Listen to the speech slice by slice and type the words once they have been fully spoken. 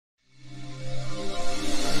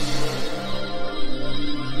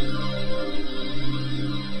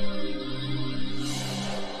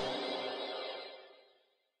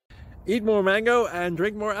Eat more mango and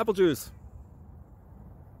drink more apple juice.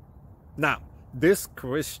 Now, this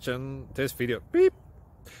video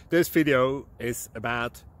is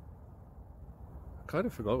about... I kind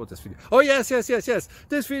of forgot what this video... Oh, yes.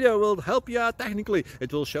 This video will help you out technically.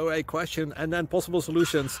 It will show a question and then possible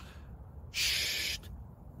solutions. Shh.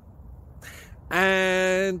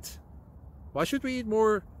 And why should we eat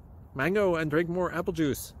more mango and drink more apple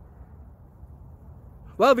juice?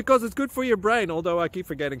 Well, because it's good for your brain, although I keep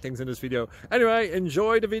forgetting things in this video. Anyway,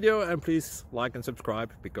 enjoy the video and please like and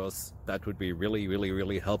subscribe, because that would be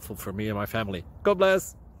really helpful for me and my family. God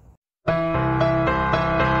bless!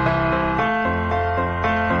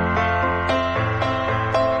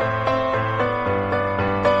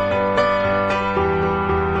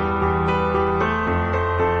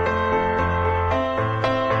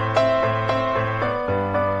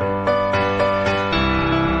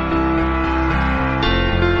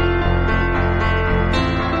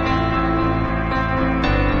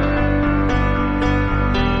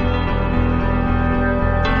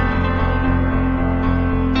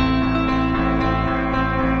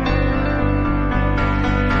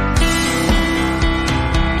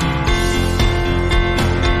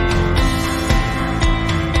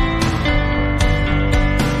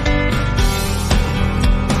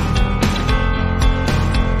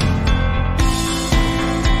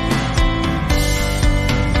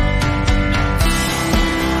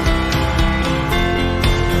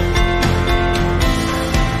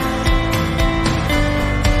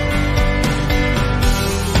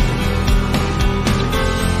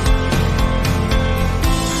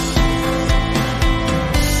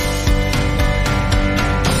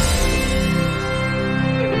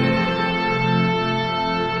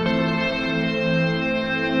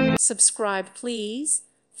 Subscribe, please.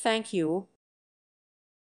 Thank you.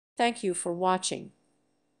 Thank you for watching.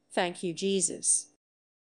 Thank you, Jesus.